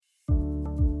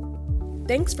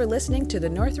Thanks for listening to the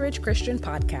Northridge Christian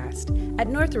Podcast. At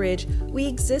Northridge, we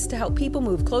exist to help people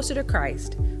move closer to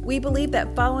Christ. We believe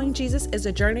that following Jesus is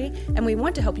a journey, and we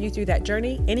want to help you through that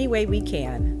journey any way we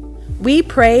can. We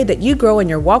pray that you grow in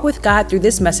your walk with God through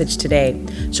this message today.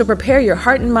 So prepare your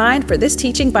heart and mind for this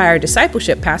teaching by our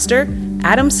discipleship pastor,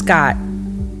 Adam Scott.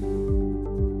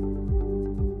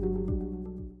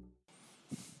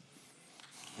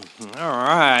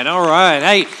 All right.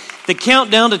 Hey, the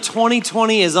countdown to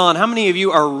 2020 is on. How many of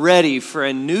you are ready for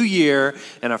a new year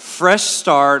and a fresh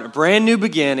start, a brand new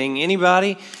beginning?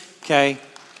 Anybody? Okay.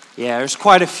 Yeah, there's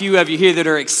quite a few of you here that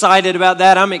are excited about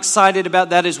that. I'm excited about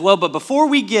that as well. But before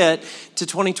we get to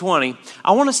 2020,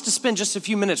 I want us to spend just a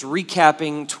few minutes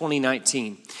recapping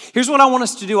 2019. Here's what I want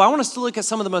us to do. I want us to look at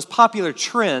some of the most popular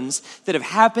trends that have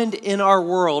happened in our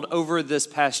world over this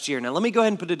past year. Now, let me go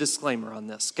ahead and put a disclaimer on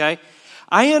this, okay?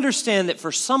 I understand that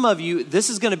for some of you, this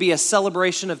is going to be a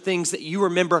celebration of things that you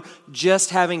remember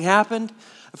just having happened.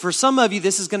 For some of you,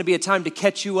 this is going to be a time to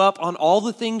catch you up on all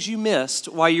the things you missed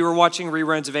while you were watching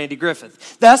reruns of Andy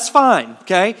Griffith. That's fine,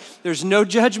 okay? There's no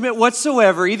judgment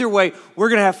whatsoever. Either way, we're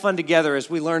going to have fun together as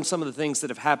we learn some of the things that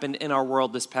have happened in our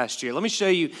world this past year. Let me show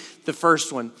you the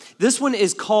first one. This one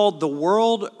is called the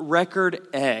World Record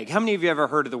Egg. How many of you ever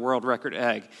heard of the World Record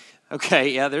Egg? Okay,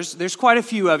 yeah, there's quite a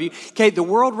few of you. Okay, the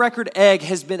World Record Egg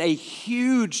has been a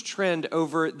huge trend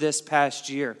over this past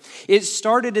year. It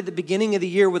started at the beginning of the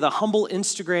year with a humble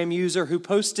Instagram user who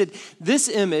posted this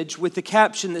image with the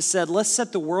caption that said, "Let's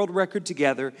set the world record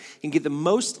together and get the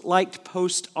most liked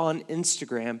post on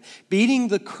Instagram," beating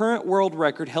the current world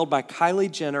record held by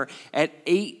Kylie Jenner at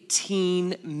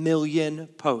 18 million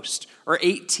posts, or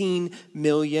 18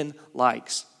 million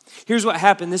likes. Here's what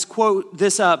happened. This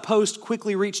post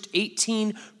quickly reached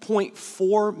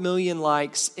 18.4 million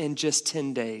likes in just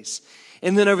 10 days.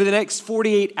 And then over the next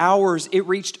 48 hours, it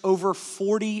reached over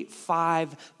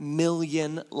 45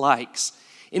 million likes.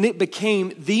 And it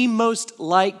became the most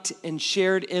liked and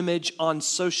shared image on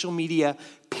social media,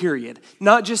 period.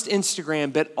 Not just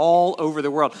Instagram, but all over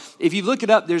the world. If you look it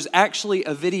up, there's actually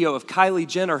a video of Kylie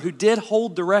Jenner, who did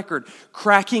hold the record,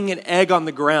 cracking an egg on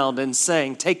the ground and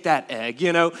saying, "Take that egg,"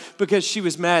 because she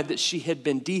was mad that she had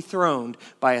been dethroned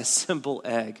by a simple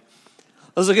egg.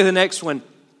 Let's look at the next one.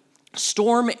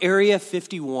 Storm Area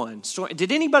 51.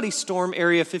 Did anybody storm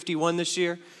Area 51 this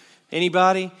year?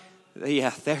 Anybody?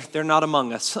 Yeah, they're not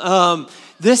among us.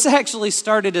 This actually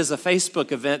started as a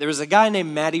Facebook event. There was a guy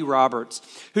named Matty Roberts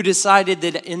who decided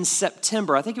that in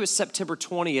September, I think it was September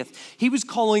 20th, he was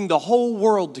calling the whole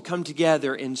world to come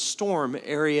together and storm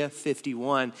Area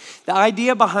 51. The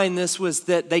idea behind this was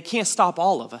that they can't stop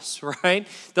all of us, right?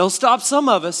 They'll stop some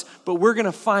of us, but we're going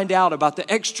to find out about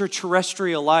the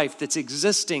extraterrestrial life that's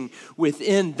existing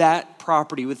within that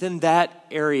property, within that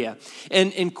area.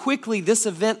 And quickly, this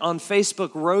event on Facebook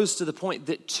rose to the point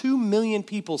that 2 million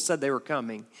people said they were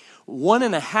coming.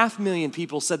 1.5 million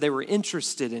people said they were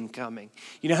interested in coming.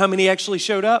 You know how many actually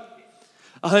showed up?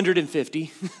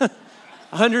 150.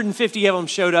 150 of them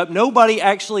showed up. Nobody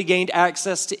actually gained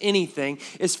access to anything,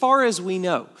 as far as we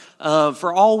know.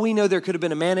 For all we know, there could have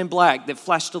been a man in black that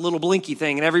flashed a little blinky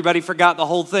thing and everybody forgot the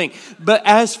whole thing. But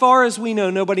as far as we know,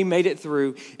 nobody made it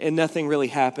through and nothing really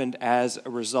happened as a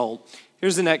result.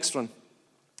 Here's the next one.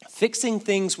 Fixing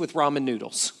things with ramen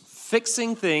noodles.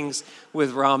 Fixing things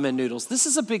with ramen noodles. This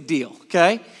is a big deal,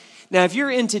 okay? Now, if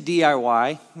you're into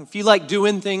DIY, if you like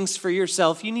doing things for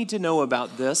yourself, you need to know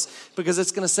about this because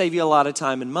it's going to save you a lot of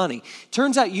time and money.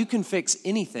 Turns out you can fix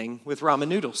anything with ramen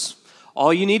noodles.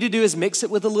 All you need to do is mix it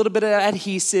with a little bit of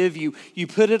adhesive. You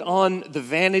put it on the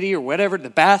vanity or whatever, the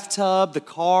bathtub, the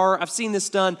car. I've seen this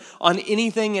done on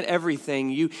anything and everything.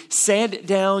 You sand it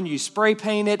down, you spray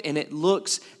paint it, and it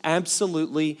looks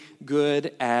absolutely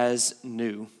good as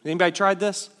new. Anybody tried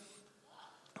this?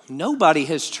 Nobody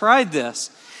has tried this.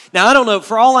 Now, I don't know.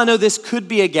 For all I know, this could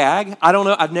be a gag. I don't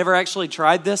know. I've never actually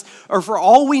tried this. Or for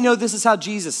all we know, this is how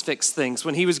Jesus fixed things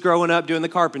when he was growing up doing the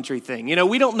carpentry thing.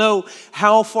 We don't know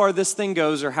how far this thing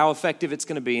goes or how effective it's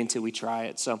going to be until we try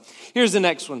it. So here's the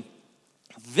next one.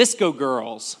 Visco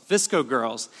girls. Visco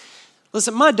girls.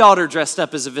 Listen, my daughter dressed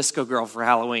up as a Visco girl for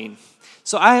Halloween.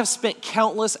 So I have spent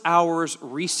countless hours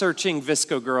researching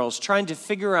Visco girls, trying to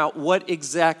figure out what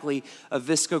exactly a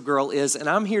Visco girl is. And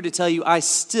I'm here to tell you, I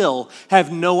still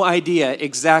have no idea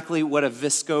exactly what a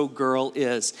Visco girl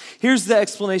is. Here's the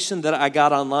explanation that I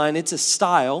got online. It's a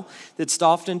style that's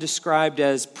often described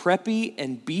as preppy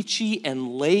and beachy and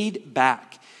laid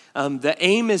back. The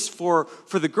aim is for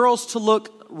the girls to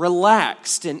look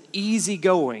relaxed and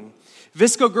easygoing.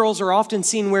 Visco girls are often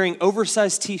seen wearing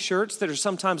oversized t-shirts that are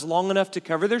sometimes long enough to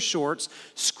cover their shorts,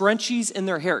 scrunchies in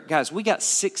their hair. Guys, we got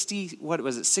 65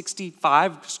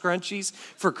 scrunchies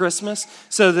for Christmas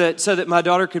so that my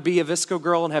daughter could be a Visco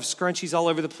girl and have scrunchies all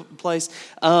over the place.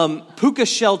 Puka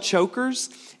shell chokers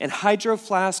and Hydro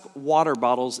Flask water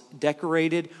bottles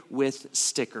decorated with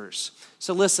stickers.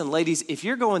 So listen, ladies, if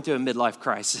you're going through a midlife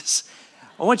crisis,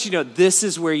 I want you to know this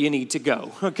is where you need to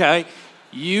go, okay?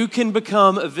 You can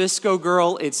become a Visco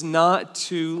girl. It's not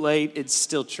too late. It's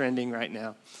still trending right now.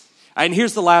 All right, and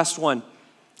here's the last one.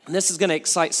 And this is going to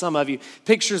excite some of you.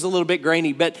 Picture's a little bit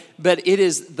grainy, but it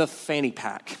is the fanny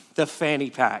pack. The fanny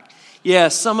pack.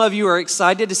 Yes, some of you are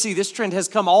excited to see this trend has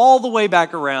come all the way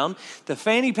back around. The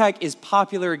fanny pack is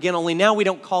popular again, only now we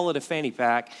don't call it a fanny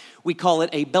pack. We call it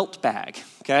a belt bag,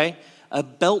 okay? A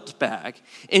belt bag.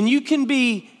 And you can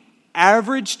be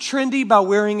average trendy by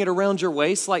wearing it around your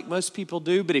waist like most people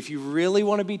do, but if you really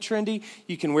want to be trendy,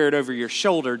 you can wear it over your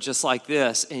shoulder just like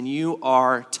this, and you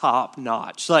are top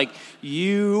notch. Like,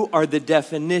 you are the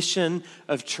definition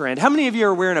of trend. How many of you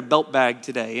are wearing a belt bag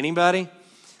today? Anybody?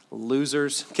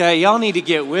 Losers. Okay, y'all need to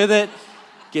get with it.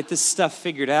 Get this stuff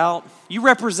figured out. You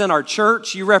represent our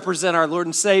church. You represent our Lord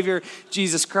and Savior,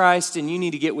 Jesus Christ, and you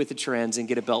need to get with the trends and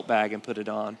get a belt bag and put it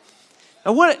on.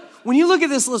 Now, when you look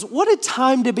at this list, what a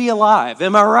time to be alive.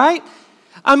 Am I right?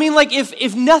 I mean, like,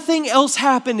 if nothing else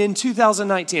happened in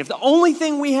 2019, if the only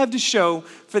thing we have to show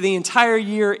for the entire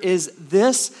year is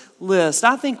this list,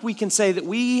 I think we can say that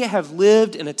we have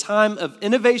lived in a time of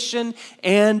innovation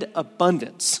and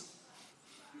abundance.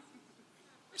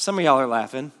 Some of y'all are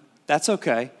laughing. That's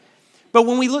okay. But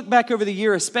when we look back over the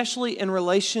year, especially in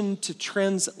relation to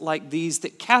trends like these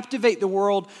that captivate the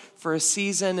world for a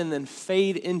season and then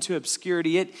fade into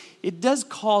obscurity, it does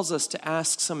cause us to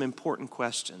ask some important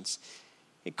questions.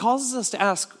 It causes us to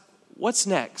ask, what's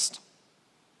next?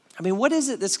 I mean, what is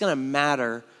it that's going to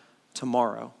matter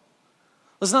tomorrow?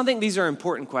 Listen, I think these are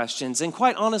important questions. And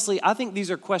quite honestly, I think these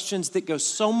are questions that go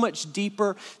so much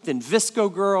deeper than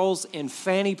Visco girls and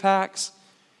fanny packs.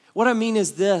 What I mean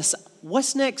is this: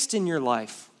 what's next in your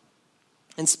life?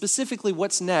 And specifically,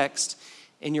 what's next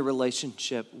in your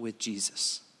relationship with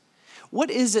Jesus? What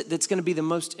is it that's going to be the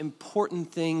most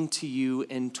important thing to you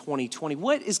in 2020?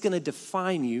 What is going to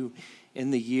define you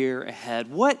in the year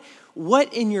ahead?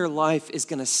 What in your life is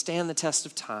going to stand the test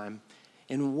of time?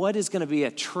 And what is going to be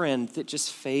a trend that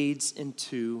just fades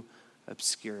into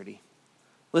obscurity?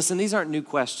 Listen, these aren't new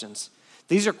questions.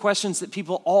 These are questions that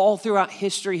people all throughout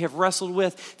history have wrestled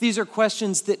with. These are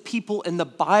questions that people in the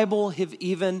Bible have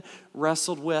even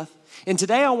wrestled with. And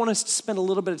today I want us to spend a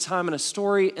little bit of time in a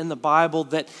story in the Bible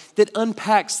that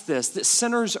unpacks this, that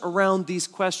centers around these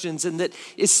questions, and that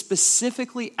is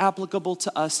specifically applicable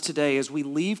to us today as we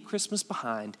leave Christmas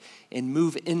behind and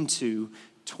move into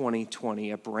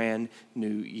 2020, a brand new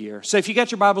year. So if you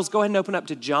got your Bibles, go ahead and open up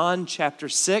to John chapter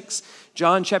 6.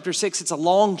 John chapter 6, it's a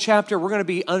long chapter. We're going to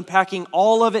be unpacking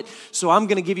all of it. So I'm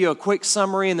going to give you a quick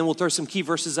summary, and then we'll throw some key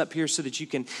verses up here so that you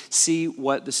can see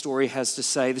what the story has to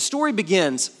say. The story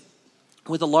begins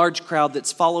with a large crowd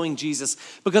that's following Jesus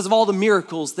because of all the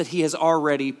miracles that he has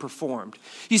already performed.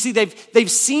 You see,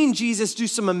 they've seen Jesus do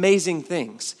some amazing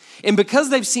things. And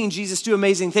because they've seen Jesus do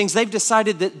amazing things, they've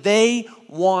decided that they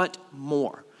want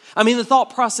more. I mean, the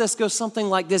thought process goes something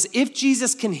like this: if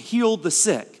Jesus can heal the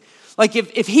sick, like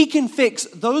if he can fix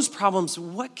those problems,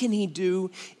 what can he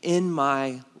do in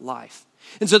my life?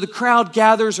 And so the crowd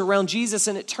gathers around Jesus,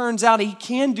 and it turns out he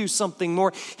can do something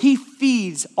more. He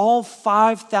feeds all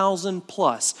 5,000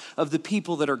 plus of the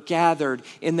people that are gathered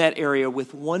in that area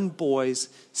with one boy's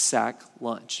sack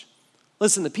lunch.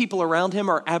 Listen, the people around him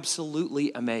are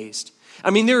absolutely amazed. I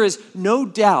mean, there is no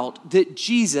doubt that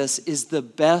Jesus is the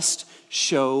best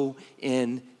show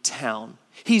in town.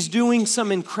 He's doing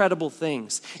some incredible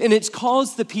things. And it's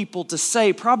caused the people to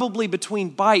say, probably between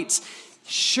bites,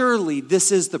 surely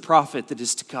this is the prophet that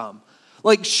is to come.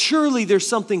 Like, surely there's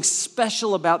something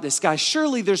special about this guy.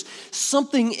 Surely there's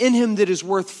something in him that is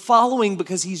worth following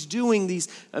because he's doing these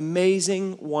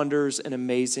amazing wonders and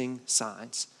amazing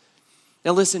signs.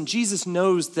 Now listen, Jesus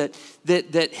knows that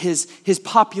his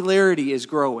popularity is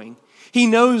growing. He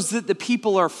knows that the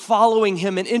people are following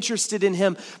him and interested in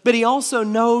him, but he also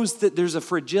knows that there's a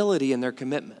fragility in their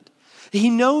commitment. He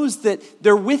knows that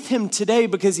they're with him today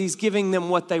because he's giving them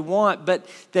what they want, but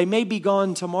they may be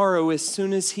gone tomorrow as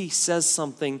soon as he says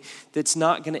something that's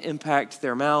not going to impact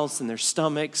their mouths and their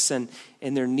stomachs and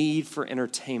their need for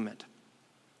entertainment.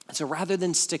 So rather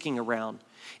than sticking around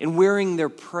and wearing their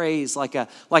praise like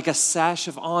a sash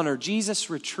of honor, Jesus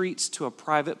retreats to a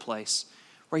private place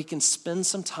where he can spend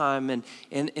some time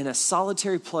in a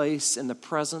solitary place in the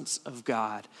presence of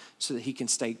God so that he can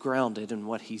stay grounded in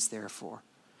what he's there for.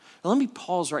 Now, let me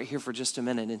pause right here for just a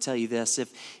minute and tell you this.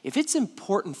 If it's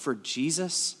important for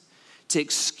Jesus to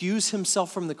excuse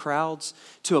himself from the crowds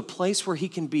to a place where he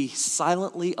can be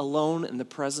silently alone in the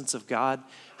presence of God,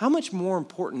 how much more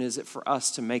important is it for us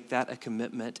to make that a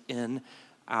commitment in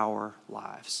our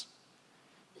lives?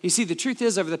 You see, the truth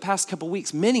is, over the past couple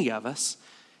weeks, many of us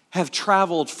have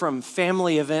traveled from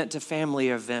family event to family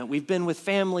event. We've been with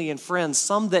family and friends,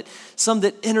 some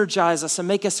that energize us and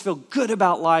make us feel good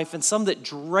about life, and some that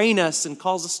drain us and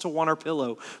cause us to want our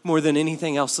pillow more than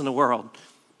anything else in the world.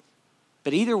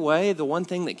 But either way, the one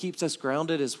thing that keeps us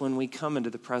grounded is when we come into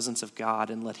the presence of God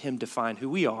and let him define who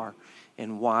we are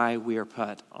and why we are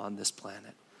put on this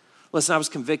planet. Listen, I was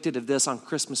convicted of this on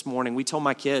Christmas morning. We told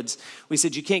my kids, we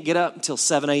said, you can't get up until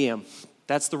 7 a.m.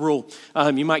 That's the rule.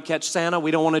 You might catch Santa.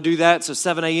 We don't want to do that. So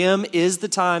 7 a.m. is the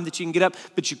time that you can get up,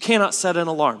 but you cannot set an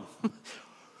alarm.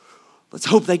 Let's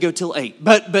hope they go till 8,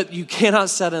 but you cannot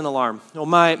set an alarm. Well,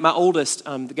 my oldest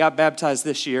got baptized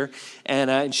this year,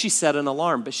 and she set an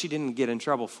alarm, but she didn't get in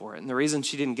trouble for it. And the reason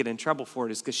she didn't get in trouble for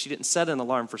it is because she didn't set an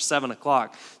alarm for 7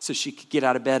 o'clock so she could get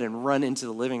out of bed and run into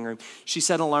the living room. She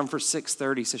set an alarm for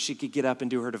 6:30 so she could get up and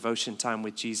do her devotion time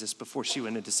with Jesus before she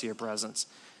went in to see her presence.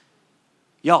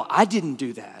 Y'all, I didn't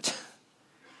do that.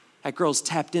 That girl's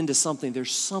tapped into something.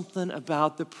 There's something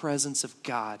about the presence of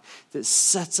God that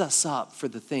sets us up for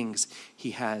the things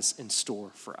he has in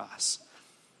store for us.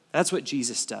 That's what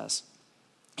Jesus does.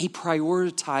 He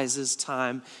prioritizes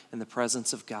time in the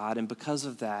presence of God, and because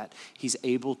of that, he's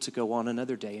able to go on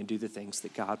another day and do the things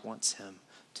that God wants him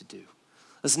to do.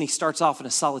 Listen, he starts off in a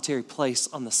solitary place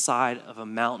on the side of a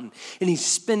mountain, and he's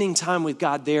spending time with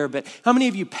God there. But how many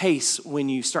of you pace when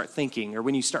you start thinking, or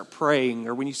when you start praying,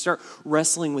 or when you start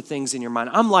wrestling with things in your mind?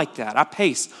 I'm like that. I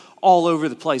pace all over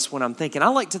the place when I'm thinking. I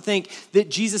like to think that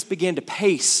Jesus began to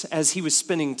pace as he was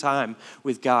spending time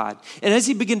with God. And as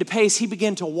he began to pace, he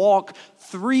began to walk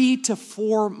 3 to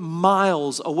 4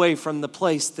 miles away from the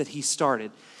place that he started.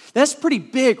 That's pretty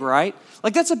big, right?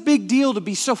 Like, that's a big deal to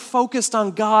be so focused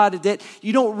on God that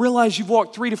you don't realize you've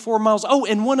walked 3 to 4 miles. Oh,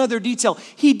 and one other detail.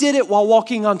 He did it while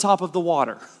walking on top of the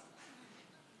water.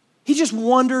 He just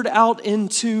wandered out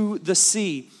into the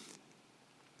sea.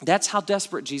 That's how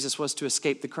desperate Jesus was to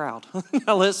escape the crowd.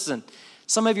 Now listen,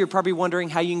 some of you are probably wondering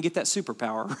how you can get that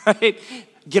superpower, right?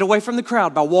 Get away from the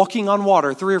crowd by walking on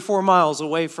water 3 or 4 miles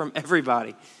away from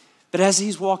everybody. But as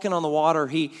he's walking on the water,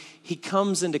 he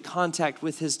comes into contact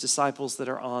with his disciples that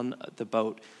are on the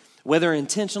boat. Whether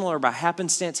intentional or by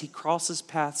happenstance, he crosses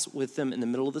paths with them in the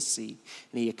middle of the sea,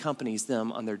 and he accompanies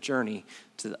them on their journey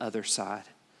to the other side.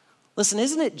 Listen,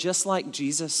 isn't it just like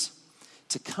Jesus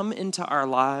to come into our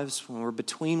lives when we're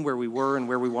between where we were and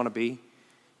where we want to be?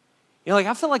 You know, like,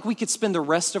 I feel like we could spend the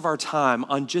rest of our time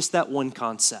on just that one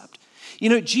concept. You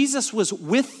know, Jesus was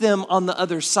with them on the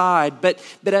other side, but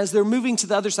as they're moving to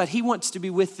the other side, he wants to be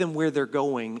with them where they're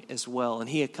going as well, and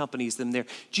he accompanies them there.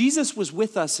 Jesus was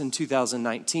with us in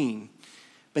 2019,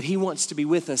 but he wants to be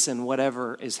with us in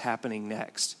whatever is happening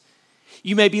next.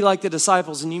 You may be like the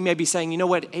disciples, and you may be saying, you know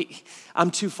what, hey,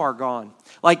 I'm too far gone.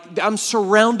 Like, I'm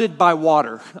surrounded by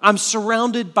water. I'm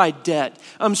surrounded by debt.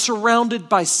 I'm surrounded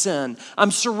by sin.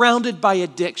 I'm surrounded by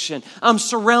addiction. I'm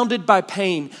surrounded by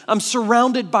pain. I'm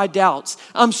surrounded by doubts.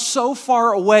 I'm so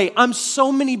far away. I'm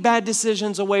so many bad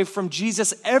decisions away from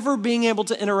Jesus ever being able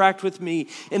to interact with me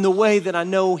in the way that I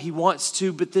know he wants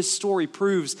to. But this story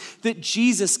proves that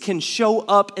Jesus can show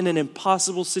up in an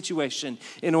impossible situation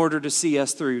in order to see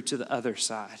us through to the other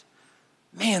side.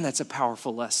 Man, that's a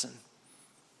powerful lesson.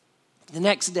 The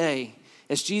next day,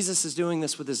 as Jesus is doing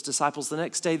this with his disciples, the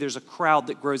next day there's a crowd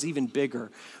that grows even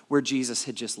bigger where Jesus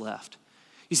had just left.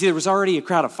 You see, there was already a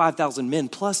crowd of 5,000 men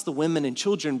plus the women and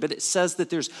children, but it says that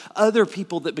there's other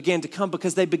people that began to come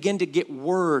because they began to get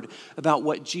word about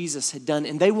what Jesus had done,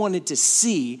 and they wanted to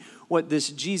see what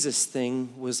this Jesus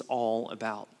thing was all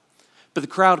about. But the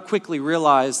crowd quickly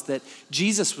realized that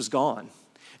Jesus was gone.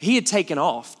 He had taken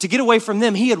off. To get away from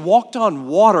them, he had walked on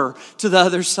water to the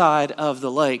other side of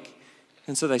the lake.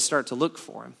 And so they start to look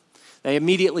for him. They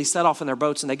immediately set off in their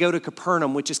boats and they go to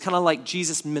Capernaum, which is kind of like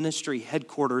Jesus' ministry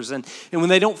headquarters. And when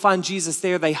they don't find Jesus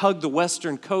there, they hug the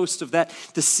western coast of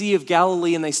the Sea of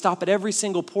Galilee, and they stop at every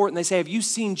single port and they say, have you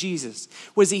seen Jesus?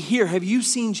 Was he here? Have you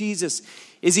seen Jesus?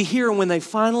 Is he here? And when they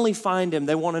finally find him,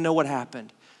 they want to know what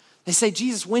happened. They say,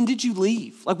 Jesus, when did you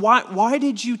leave? Like, why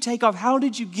did you take off? How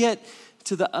did you get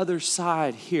to the other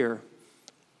side here?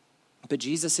 But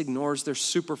Jesus ignores their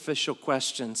superficial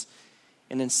questions,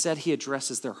 and instead he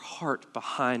addresses their heart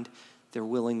behind their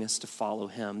willingness to follow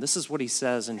him. This is what he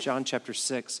says in John chapter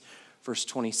 6, verse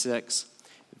 26.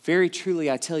 Very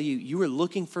truly, I tell you, you are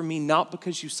looking for me not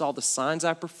because you saw the signs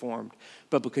I performed,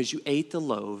 but because you ate the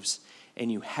loaves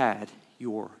and you had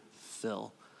your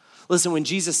fill. Listen, when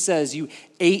Jesus says you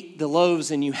ate the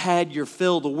loaves and you had your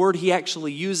fill, the word he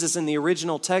actually uses in the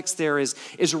original text there is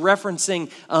referencing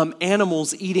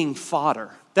animals eating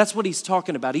fodder. That's what he's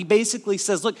talking about. He basically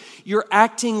says, look, you're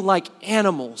acting like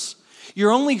animals.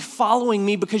 You're only following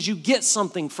me because you get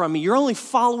something from me. You're only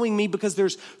following me because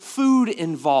there's food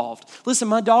involved. Listen,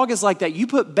 my dog is like that. You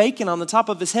put bacon on the top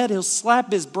of his head, he'll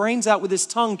slap his brains out with his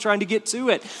tongue trying to get to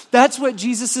it. That's what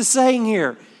Jesus is saying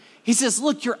here. He says,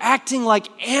 look, you're acting like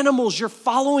animals. You're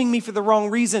following me for the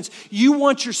wrong reasons. You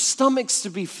want your stomachs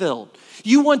to be filled.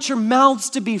 You want your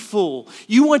mouths to be full.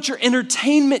 You want your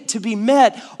entertainment to be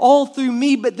met all through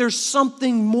me, but there's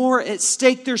something more at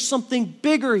stake. There's something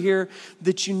bigger here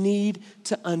that you need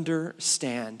to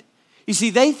understand. You see,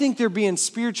 they think they're being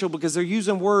spiritual because they're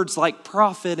using words like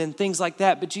prophet and things like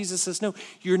that, but Jesus says, no,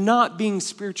 you're not being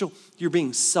spiritual. You're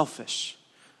being selfish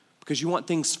because you want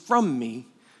things from me,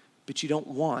 but you don't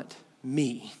want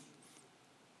me.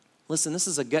 Listen, this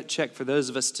is a gut check for those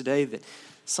of us today that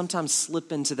sometimes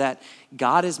slip into that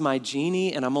God is my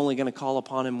genie and I'm only going to call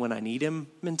upon him when I need him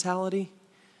mentality.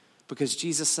 Because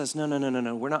Jesus says, no,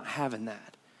 we're not having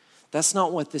that. That's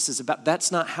not what this is about.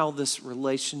 That's not how this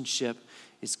relationship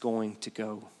is going to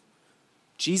go.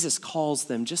 Jesus calls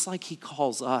them, just like he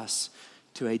calls us,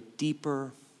 to a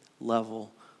deeper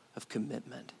level of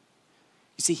commitment.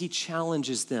 You see, he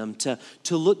challenges them to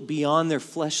look beyond their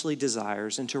fleshly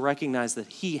desires and to recognize that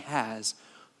he has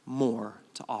more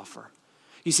to offer.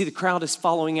 You see, the crowd is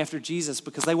following after Jesus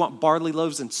because they want barley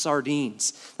loaves and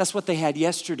sardines. That's what they had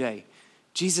yesterday.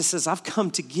 Jesus says, I've come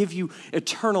to give you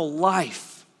eternal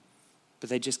life,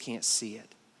 but they just can't see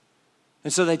it.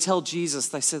 And so they tell Jesus,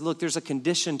 they said, look, there's a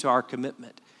condition to our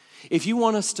commitment. If you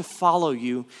want us to follow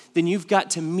you, then you've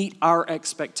got to meet our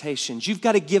expectations. You've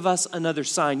got to give us another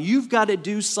sign. You've got to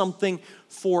do something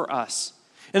for us.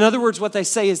 In other words, what they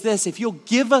say is this: if you'll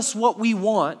give us what we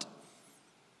want,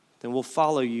 then we'll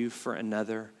follow you for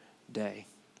another day.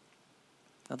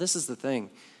 Now, this is the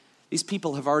thing. These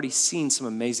people have already seen some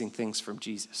amazing things from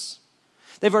Jesus.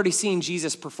 They've already seen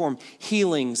Jesus perform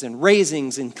healings and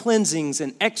raisings and cleansings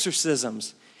and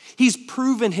exorcisms. He's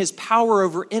proven his power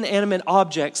over inanimate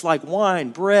objects like wine,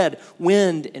 bread,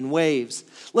 wind, and waves.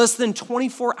 Less than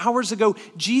 24 hours ago,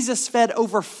 Jesus fed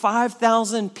over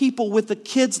 5,000 people with the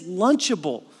kids'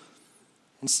 Lunchable.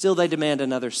 And still they demand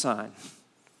another sign.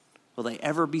 Will they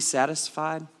ever be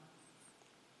satisfied?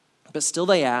 But still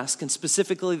they ask, and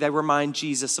specifically they remind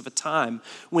Jesus of a time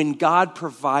when God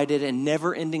provided a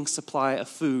never-ending supply of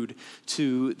food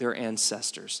to their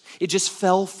ancestors. It just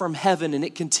fell from heaven and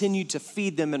it continued to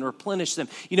feed them and replenish them.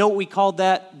 You know what we called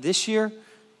that this year?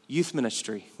 Youth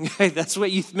ministry. That's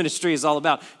what youth ministry is all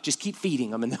about. Just keep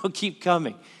feeding them and they'll keep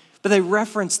coming. But they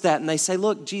reference that and they say,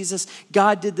 look, Jesus,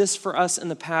 God did this for us in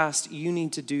the past. You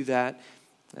need to do that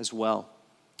as well.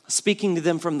 Speaking to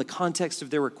them from the context of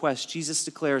their request, Jesus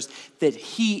declares that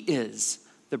he is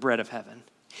the bread of heaven.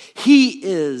 He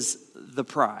is the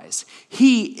prize.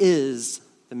 He is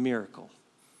the miracle.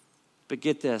 But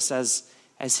get this, as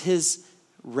his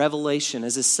revelation,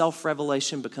 as his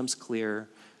self-revelation becomes clear,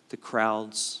 the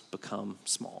crowds become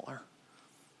smaller.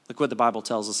 Look what the Bible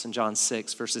tells us in John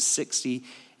 6, verses 60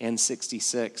 and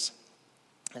 66.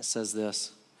 It says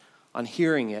this: on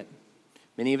hearing it,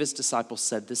 many of his disciples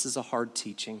said, this is a hard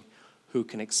teaching. Who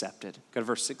can accept it? Go to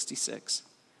verse 66.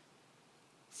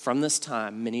 From this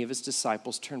time, many of his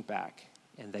disciples turned back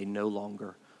and they no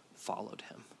longer followed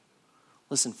him.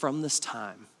 Listen, from this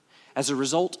time, as a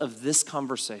result of this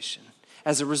conversation,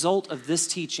 as a result of this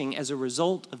teaching, as a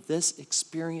result of this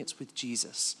experience with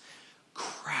Jesus,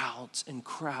 crowds and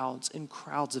crowds and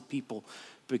crowds of people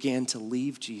began to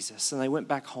leave Jesus, and they went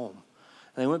back home,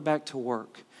 and they went back to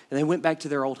work, and they went back to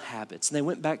their old habits, and they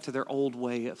went back to their old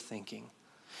way of thinking.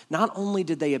 Not only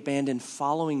did they abandon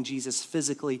following Jesus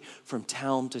physically from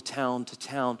town to town to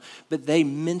town, but they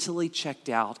mentally checked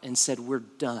out and said, we're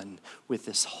done with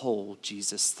this whole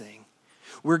Jesus thing.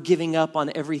 We're giving up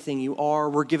on everything you are.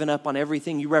 We're giving up on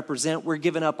everything you represent. We're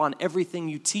giving up on everything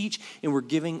you teach. And we're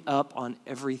giving up on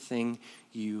everything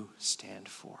you stand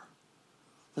for.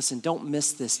 Listen, don't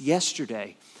miss this.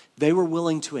 Yesterday, they were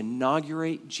willing to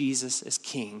inaugurate Jesus as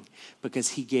king because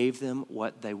he gave them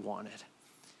what they wanted.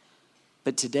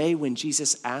 But today, when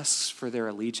Jesus asks for their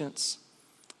allegiance,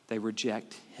 they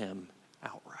reject him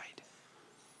outright.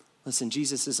 Listen,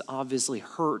 Jesus is obviously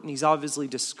hurt and he's obviously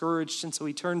discouraged, and so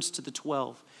he turns to the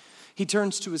 12 He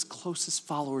turns to his closest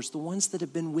followers, the ones that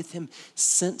have been with him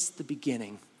since the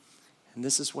beginning. And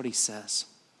this is what he says.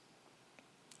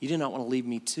 You do not want to leave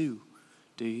me too,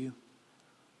 do you?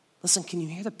 Listen, can you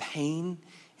hear the pain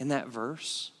in that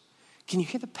verse? Can you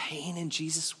hear the pain in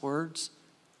Jesus' words?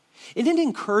 Isn't it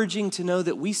encouraging to know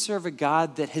that we serve a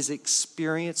God that has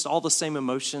experienced all the same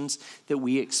emotions that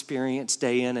we experience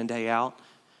day in and day out?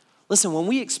 Listen, when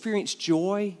we experience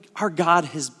joy, our God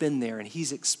has been there and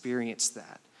he's experienced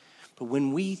that. But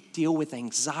when we deal with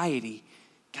anxiety,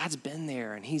 God's been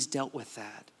there and he's dealt with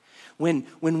that.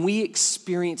 When we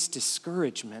experience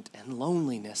discouragement and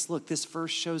loneliness, look, this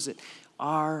verse shows it.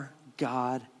 Our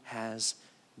God has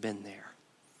been there.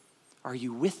 Are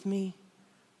you with me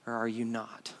or are you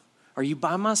not? Are you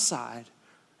by my side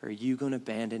or are you going to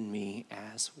abandon me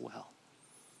as well?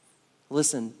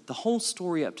 Listen, the whole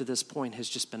story up to this point has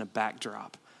just been a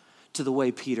backdrop to the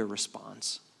way Peter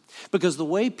responds. Because the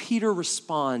way Peter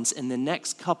responds in the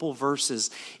next couple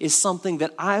verses is something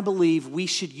that I believe we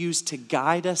should use to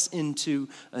guide us into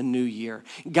a new year,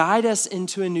 guide us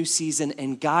into a new season,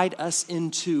 and guide us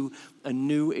into a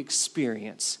new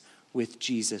experience with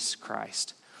Jesus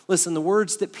Christ. Listen, the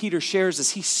words that Peter shares as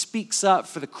he speaks up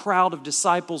for the crowd of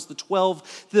disciples, the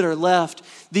 12 that are left,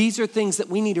 these are things that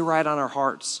we need to write on our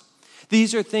hearts.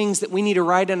 These are things that we need to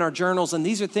write in our journals, and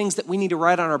these are things that we need to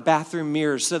write on our bathroom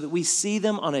mirrors so that we see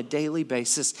them on a daily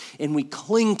basis and we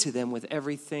cling to them with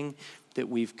everything that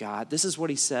we've got. This is what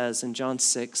he says in John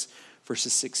 6,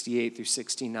 verses 68 through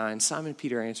 69. Simon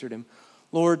Peter answered him,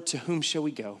 Lord, to whom shall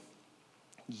we go?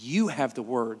 You have the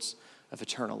words of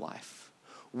eternal life.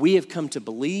 We have come to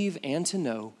believe and to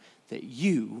know that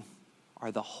you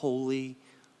are the Holy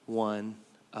One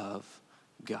of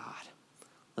God.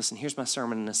 Listen, here's my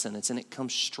sermon in a sentence, and it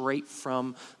comes straight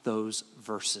from those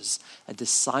verses. A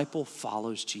disciple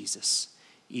follows Jesus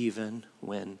even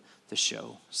when the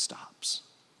show stops.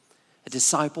 A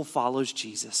disciple follows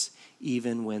Jesus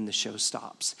even when the show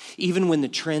stops. Even when the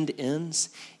trend ends,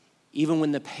 even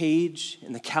when the page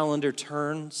in the calendar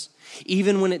turns,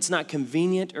 even when it's not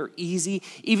convenient or easy,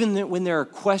 even when there are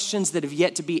questions that have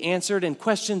yet to be answered and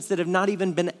questions that have not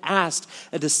even been asked,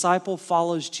 a disciple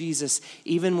follows Jesus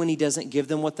even when he doesn't give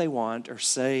them what they want or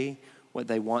say what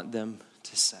they want them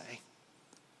to say.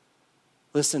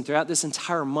 Listen, throughout this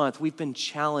entire month, we've been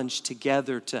challenged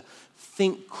together to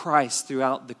think Christ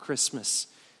throughout the Christmas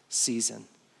season.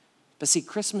 But see,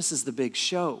 Christmas is the big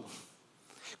show.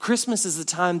 Christmas is the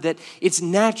time that it's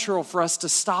natural for us to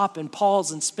stop and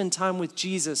pause and spend time with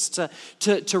Jesus,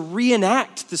 to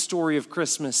reenact the story of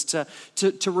Christmas,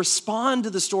 to respond to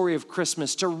the story of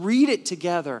Christmas, to read it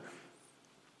together.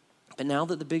 But now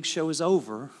that the big show is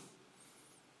over,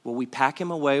 will we pack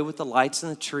him away with the lights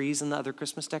and the trees and the other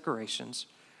Christmas decorations?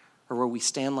 Or will we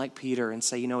stand like Peter and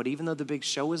say, you know what, even though the big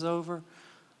show is over,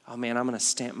 oh man, I'm going to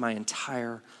stamp my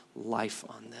entire life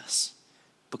on this.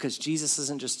 Because Jesus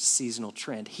isn't just a seasonal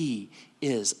trend. He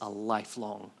is a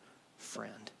lifelong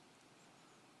friend.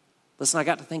 Listen, I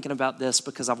got to thinking about this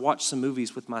because I've watched some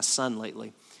movies with my son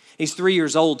lately. He's 3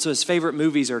 years old, so his favorite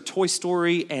movies are Toy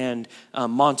Story and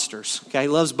Monsters. Okay, he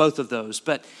loves both of those.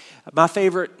 But my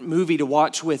favorite movie to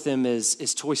watch with him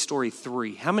is Toy Story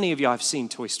 3. How many of y'all have seen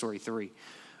Toy Story 3?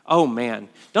 Oh man,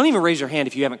 don't even raise your hand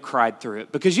if you haven't cried through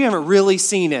it, because you haven't really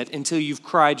seen it until you've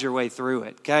cried your way through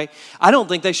it, okay? I don't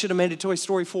think they should have made a Toy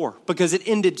Story 4 because it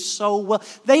ended so well.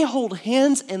 They hold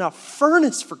hands in a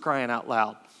furnace, for crying out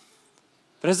loud.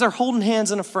 But as they're holding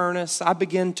hands in a furnace, I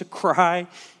begin to cry.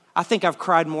 I think I've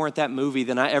cried more at that movie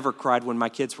than I ever cried when my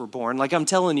kids were born. Like I'm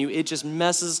telling you, it just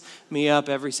messes me up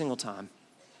every single time.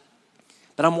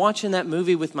 But I'm watching that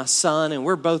movie with my son, and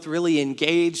we're both really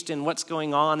engaged in what's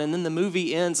going on. And then the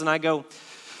movie ends, and I go,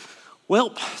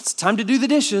 well, it's time to do the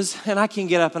dishes. And I can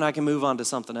get up and I can move on to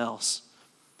something else.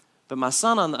 But my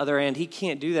son, on the other hand, he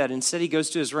can't do that. Instead, he goes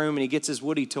to his room, and he gets his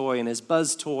Woody toy and his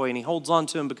Buzz toy, and he holds on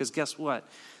to him because guess what?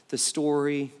 The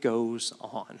story goes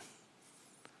on.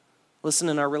 Listen,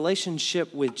 in our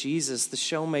relationship with Jesus, the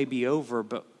show may be over,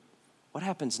 but what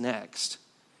happens next?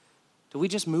 Do we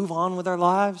just move on with our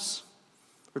lives?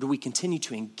 Or do we continue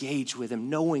to engage with him,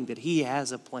 knowing that he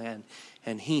has a plan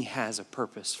and he has a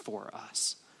purpose for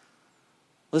us?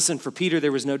 Listen, for Peter,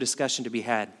 there was no discussion to be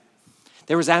had.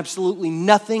 There was absolutely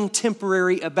nothing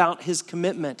temporary about his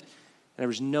commitment. And there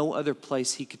was no other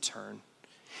place he could turn.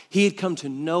 He had come to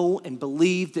know and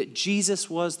believe that Jesus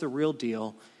was the real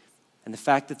deal. And the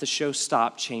fact that the show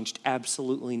stopped changed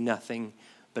absolutely nothing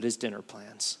but his dinner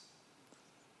plans.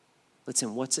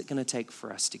 Listen, what's it going to take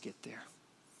for us to get there?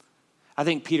 I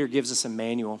think Peter gives us a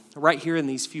manual right here in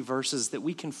these few verses that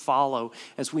we can follow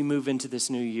as we move into this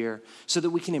new year so that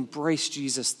we can embrace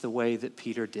Jesus the way that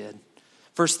Peter did.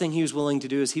 First thing he was willing to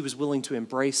do is he was willing to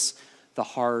embrace the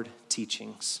hard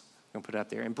teachings. I'm going to put it up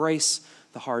there. Embrace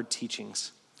the hard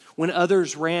teachings. When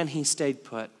others ran, he stayed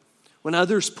put. When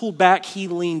others pulled back, he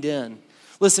leaned in.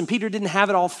 Listen, Peter didn't have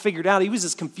it all figured out. He was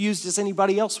as confused as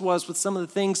anybody else was with some of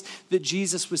the things that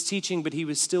Jesus was teaching, but he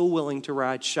was still willing to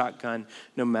ride shotgun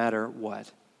no matter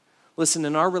what. Listen,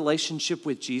 in our relationship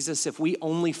with Jesus, if we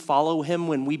only follow him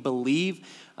when we believe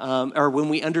or when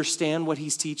we understand what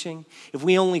he's teaching, if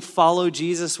we only follow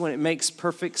Jesus when it makes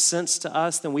perfect sense to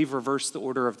us, then we've reversed the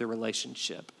order of the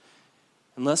relationship.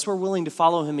 Unless we're willing to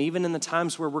follow him, even in the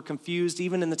times where we're confused,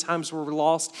 even in the times where we're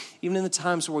lost, even in the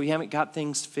times where we haven't got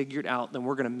things figured out, then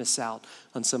we're going to miss out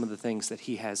on some of the things that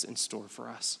he has in store for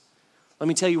us. Let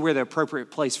me tell you where the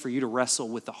appropriate place for you to wrestle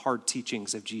with the hard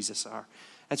teachings of Jesus are.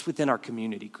 That's within our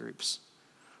community groups.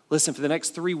 Listen, for the next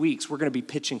 3 weeks, we're going to be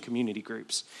pitching community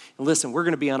groups. And listen, we're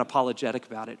going to be unapologetic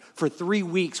about it. For 3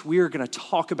 weeks, we are going to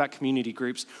talk about community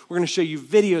groups. We're going to show you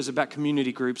videos about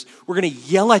community groups. We're going to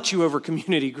yell at you over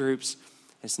community groups.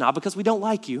 It's not because we don't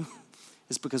like you.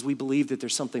 It's because we believe that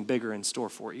there's something bigger in store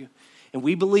for you. And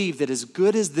we believe that as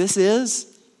good as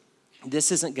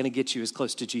this isn't going to get you as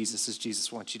close to Jesus as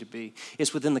Jesus wants you to be.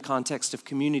 It's within the context of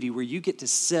community where you get to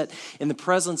sit in the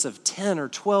presence of 10 or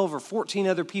 12 or 14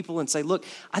 other people and say, look,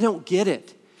 I don't get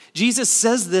it. Jesus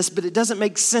says this, but it doesn't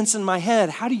make sense in my head.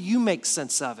 How do you make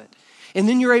sense of it? And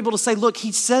then you're able to say, look,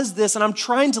 he says this and I'm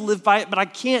trying to live by it, but I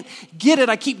can't get it.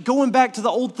 I keep going back to the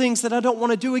old things that I don't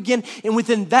want to do again. And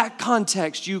within that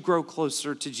context, you grow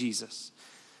closer to Jesus.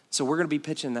 So we're going to be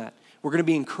pitching that. We're going to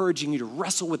be encouraging you to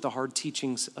wrestle with the hard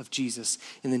teachings of Jesus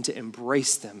and then to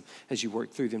embrace them as you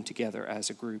work through them together as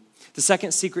a group. The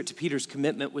second secret to Peter's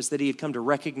commitment was that he had come to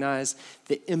recognize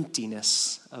the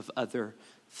emptiness of other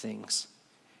things.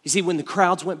 You see, when the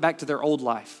crowds went back to their old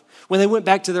life, when they went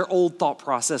back to their old thought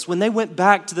process, when they went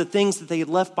back to the things that they had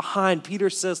left behind,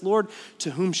 Peter says, Lord, to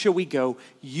whom shall we go?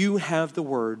 You have the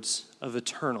words of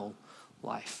eternal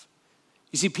life.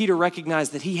 You see, Peter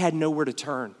recognized that he had nowhere to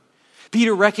turn.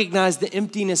 Peter recognized the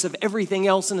emptiness of everything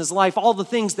else in his life, all the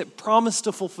things that promised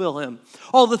to fulfill him,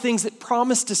 all the things that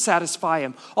promised to satisfy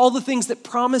him, all the things that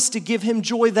promised to give him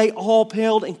joy. They all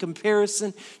paled in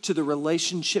comparison to the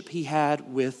relationship he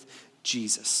had with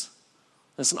Jesus.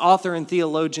 As an author and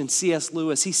theologian, C.S.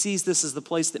 Lewis, he sees this as the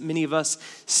place that many of us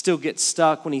still get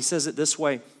stuck when he says it this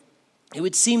way. It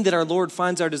would seem that our Lord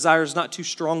finds our desires not too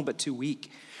strong but too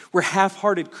weak. We're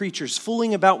half-hearted creatures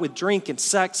fooling about with drink and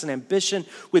sex and ambition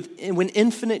when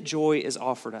infinite joy is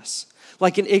offered us.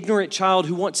 Like an ignorant child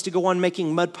who wants to go on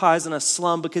making mud pies in a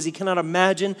slum because he cannot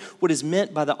imagine what is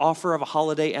meant by the offer of a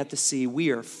holiday at the sea. We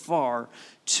are far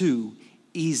too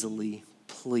easily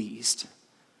pleased.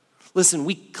 Listen,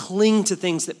 we cling to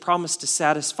things that promise to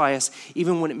satisfy us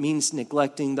even when it means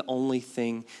neglecting the only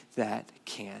thing that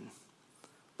can.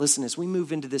 Listen, as we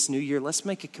move into this new year, let's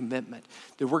make a commitment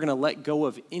that we're going to let go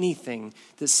of anything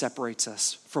that separates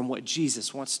us from what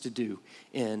Jesus wants to do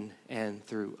in and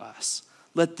through us.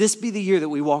 Let this be the year that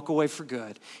we walk away for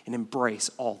good and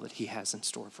embrace all that he has in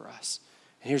store for us.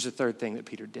 And here's the third thing that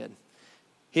Peter did.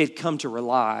 He had come to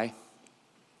rely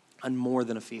on more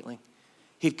than a feeling.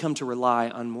 He'd come to rely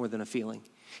on more than a feeling.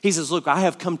 He says, look, I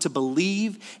have come to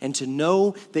believe and to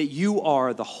know that you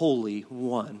are the Holy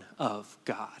One of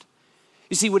God.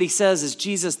 You see, what he says is,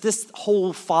 Jesus, this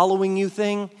whole following you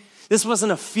thing, this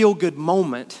wasn't a feel-good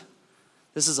moment.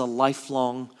 This is a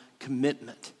lifelong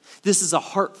commitment. This is a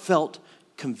heartfelt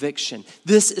conviction.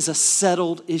 This is a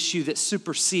settled issue that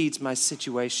supersedes my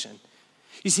situation.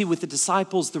 You see, with the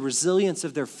disciples, the resilience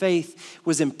of their faith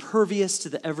was impervious to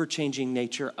the ever-changing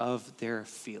nature of their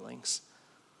feelings.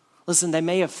 Listen, they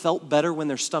may have felt better when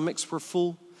their stomachs were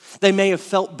full. They may have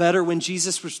felt better when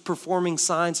Jesus was performing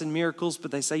signs and miracles, but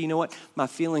they say, you know what? My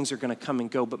feelings are going to come and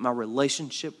go, but my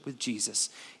relationship with Jesus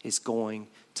is going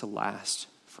to last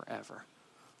forever.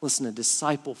 Listen, a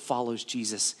disciple follows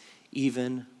Jesus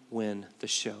even when the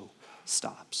show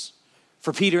stops.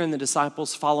 For Peter and the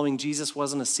disciples, following Jesus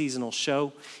wasn't a seasonal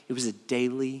show. It was a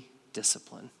daily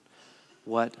discipline.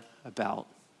 What about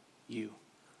you?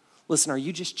 Listen, are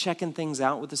you just checking things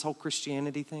out with this whole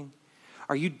Christianity thing?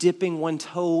 Are you dipping one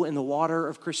toe in the water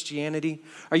of Christianity?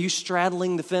 Are you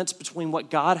straddling the fence between what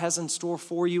God has in store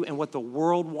for you and what the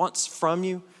world wants from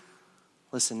you?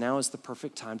 Listen, now is the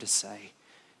perfect time to say,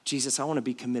 Jesus, I want to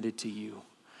be committed to you.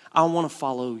 I want to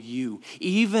follow you.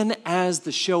 Even as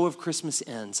the show of Christmas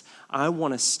ends, I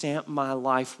want to stamp my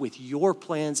life with your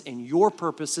plans and your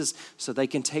purposes so they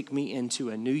can take me into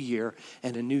a new year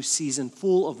and a new season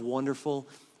full of wonderful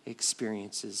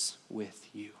experiences with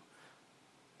you.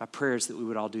 My prayer is that we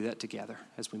would all do that together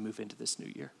as we move into this new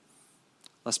year.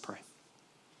 Let's pray.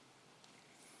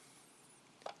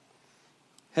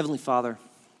 Heavenly Father,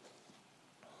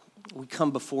 we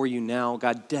come before you now,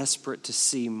 God, desperate to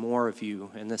see more of you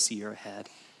in this year ahead.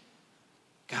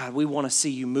 God, we want to see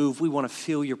you move. We want to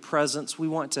feel your presence. We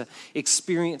want to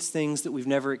experience things that we've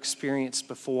never experienced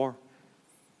before.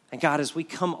 And God, as we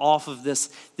come off of this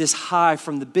high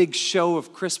from the big show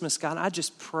of Christmas, God, I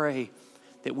just pray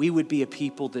that we would be a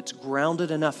people that's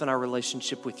grounded enough in our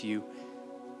relationship with you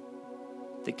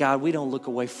that, God, we don't look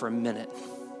away for a minute,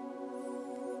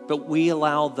 but we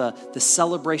allow the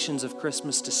celebrations of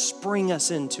Christmas to spring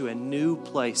us into a new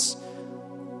place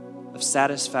of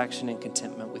satisfaction and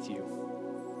contentment with you.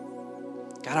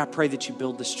 God, I pray that you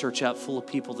build this church out full of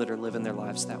people that are living their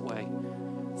lives that way,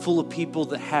 full of people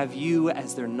that have you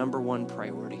as their number one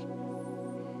priority.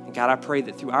 And God, I pray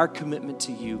that through our commitment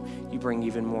to you, you bring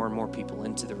even more and more people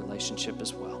into the relationship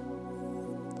as well.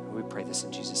 And we pray this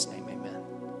in Jesus' name, amen.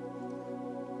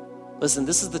 Listen,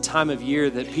 this is the time of year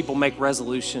that people make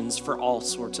resolutions for all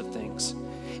sorts of things.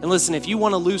 And listen, if you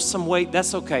want to lose some weight,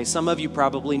 that's okay. Some of you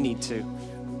probably need to.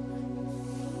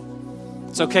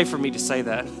 It's okay for me to say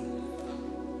that.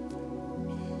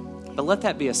 But let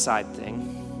that be a side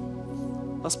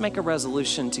thing. Let's make a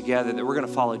resolution together that we're going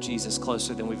to follow Jesus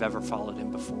closer than we've ever followed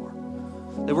him before.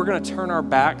 That we're going to turn our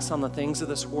backs on the things of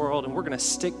this world and we're going to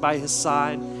stick by his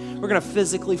side. We're going to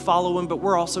physically follow him, but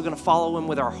we're also going to follow him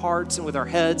with our hearts and with our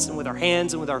heads and with our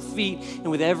hands and with our feet and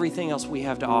with everything else we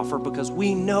have to offer, because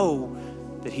we know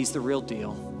that he's the real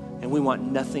deal and we want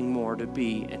nothing more to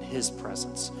be in his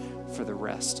presence for the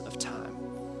rest of time.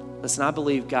 Listen, I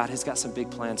believe God has got some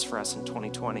big plans for us in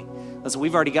 2020. Listen,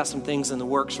 we've already got some things in the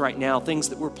works right now, things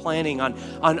that we're planning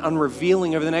on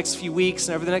revealing over the next few weeks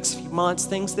and over the next few months,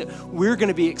 things that we're going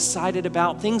to be excited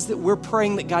about, things that we're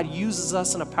praying that God uses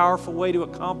us in a powerful way to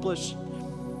accomplish.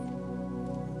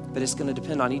 But it's going to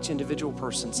depend on each individual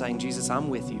person saying, Jesus,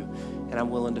 I'm with you and I'm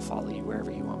willing to follow you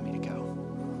wherever you want me to go.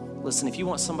 Listen, if you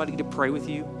want somebody to pray with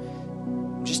you,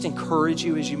 just encourage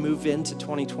you as you move into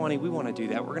 2020, we want to do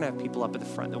that. We're going to have people up at the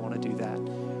front that want to do that.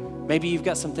 Maybe you've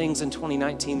got some things in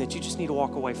 2019 that you just need to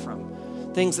walk away from,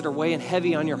 things that are weighing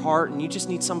heavy on your heart, and you just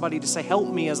need somebody to say, help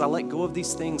me as I let go of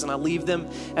these things and I leave them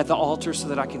at the altar so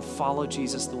that I can follow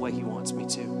Jesus the way he wants me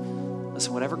to.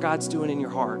 Listen, whatever God's doing in your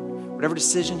heart, whatever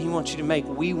decision he wants you to make,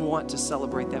 we want to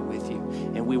celebrate that with you,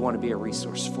 and we want to be a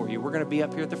resource for you. We're going to be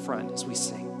up here at the front as we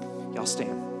sing. Y'all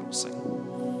stand. We'll sing.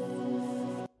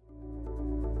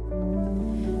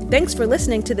 Thanks for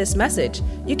listening to this message.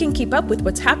 You can keep up with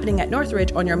what's happening at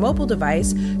Northridge on your mobile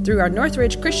device through our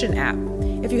Northridge Christian app.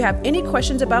 If you have any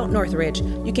questions about Northridge,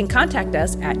 you can contact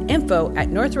us at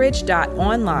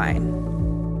info@northridge.online.